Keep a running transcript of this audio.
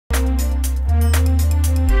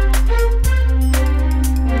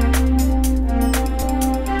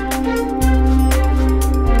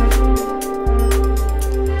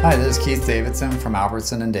Hi, this is Keith Davidson from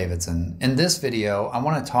Albertson & Davidson. In this video, I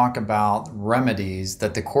want to talk about remedies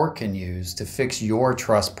that the court can use to fix your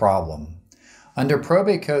trust problem. Under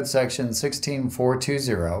Probate Code Section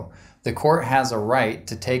 16420, the court has a right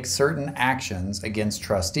to take certain actions against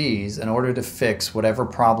trustees in order to fix whatever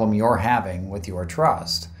problem you're having with your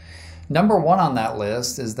trust. Number one on that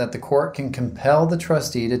list is that the court can compel the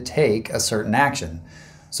trustee to take a certain action.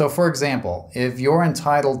 So for example, if you're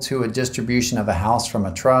entitled to a distribution of a house from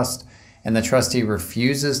a trust and the trustee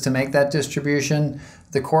refuses to make that distribution,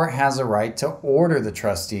 the court has a right to order the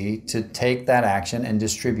trustee to take that action and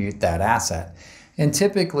distribute that asset. And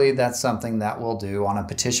typically that's something that we'll do on a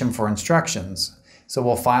petition for instructions. So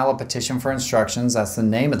we'll file a petition for instructions, that's the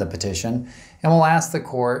name of the petition, and we'll ask the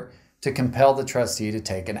court to compel the trustee to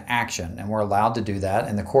take an action. And we're allowed to do that,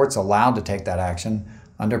 and the court's allowed to take that action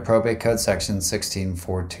under Probate Code Section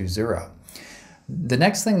 16420. The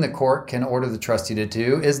next thing the court can order the trustee to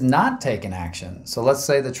do is not take an action. So let's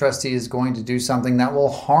say the trustee is going to do something that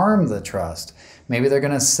will harm the trust. Maybe they're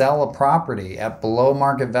going to sell a property at below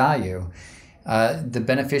market value. The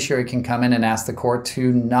beneficiary can come in and ask the court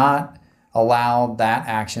to not allow that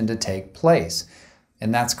action to take place.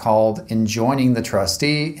 And that's called enjoining the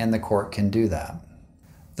trustee, and the court can do that.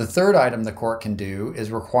 The third item the court can do is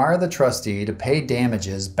require the trustee to pay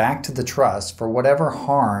damages back to the trust for whatever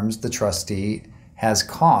harms the trustee has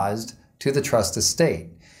caused to the trust estate.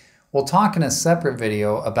 We'll talk in a separate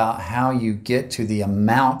video about how you get to the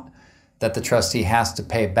amount that the trustee has to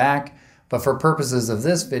pay back, but for purposes of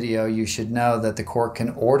this video, you should know that the court can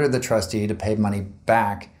order the trustee to pay money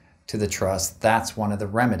back to the trust. That's one of the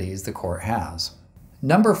remedies the court has.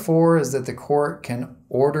 Number 4 is that the court can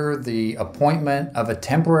order the appointment of a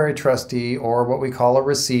temporary trustee, or what we call a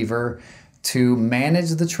receiver, to manage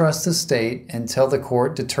the trust estate until the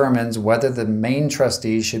court determines whether the main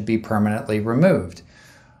trustee should be permanently removed.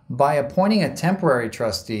 By appointing a temporary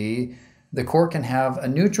trustee, the court can have a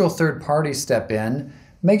neutral third party step in,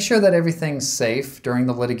 make sure that everything's safe during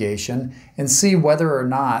the litigation, and see whether or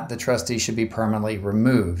not the trustee should be permanently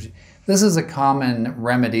removed. This is a common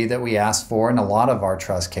remedy that we ask for in a lot of our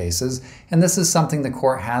trust cases, and this is something the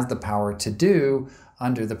court has the power to do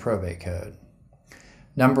under the probate code.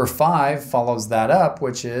 Number 5 follows that up,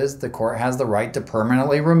 which is the court has the right to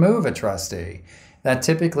permanently remove a trustee. That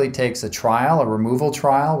typically takes a trial, a removal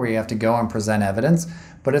trial, where you have to go and present evidence.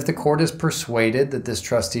 But if the court is persuaded that this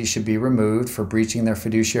trustee should be removed for breaching their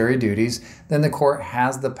fiduciary duties, then the court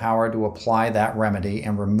has the power to apply that remedy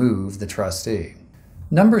and remove the trustee.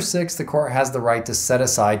 Number 6, the court has the right to set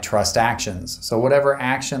aside trust actions. So whatever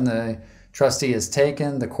action the trustee has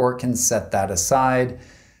taken, the court can set that aside.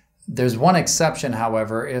 There's one exception,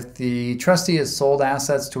 however. If the trustee has sold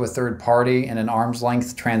assets to a third party in an arm's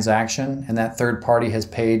length transaction, and that third party has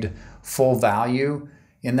paid full value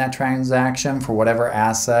in that transaction for whatever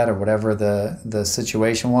asset or whatever the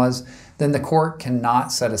situation was, then the court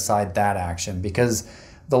cannot set aside that action, because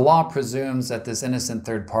the law presumes that this innocent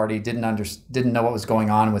third party didn't know what was going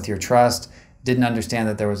on with your trust, didn't understand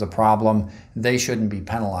that there was a problem. They shouldn't be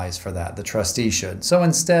penalized for that. The trustee should. So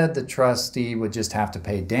instead, the trustee would just have to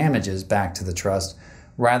pay damages back to the trust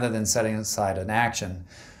rather than setting aside an action.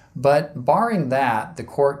 But barring that, the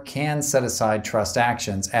court can set aside trust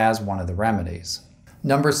actions as one of the remedies.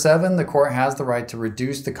 Number 7, the court has the right to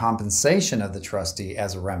reduce the compensation of the trustee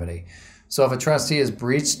as a remedy. So if a trustee has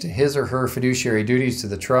breached his or her fiduciary duties to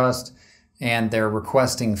the trust and they're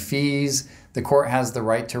requesting fees, the court has the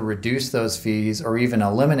right to reduce those fees or even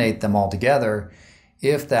eliminate them altogether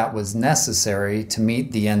if that was necessary to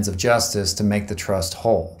meet the ends of justice to make the trust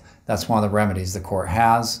whole. That's one of the remedies the court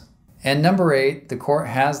has. And number 8, the court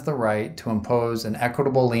has the right to impose an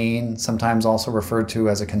equitable lien, sometimes also referred to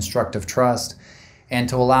as a constructive trust, and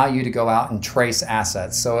to allow you to go out and trace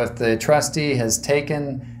assets. So if the trustee has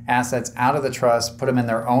taken assets out of the trust, put them in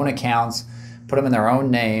their own accounts, put them in their own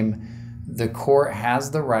name, the court has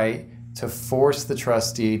the right to force the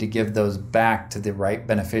trustee to give those back to the right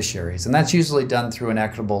beneficiaries. And that's usually done through an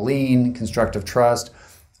equitable lien, constructive trust,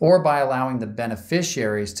 or by allowing the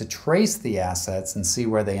beneficiaries to trace the assets and see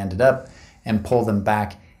where they ended up and pull them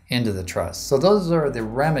back into the trust. So those are the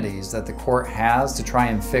remedies that the court has to try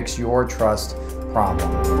and fix your trust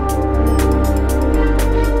problem.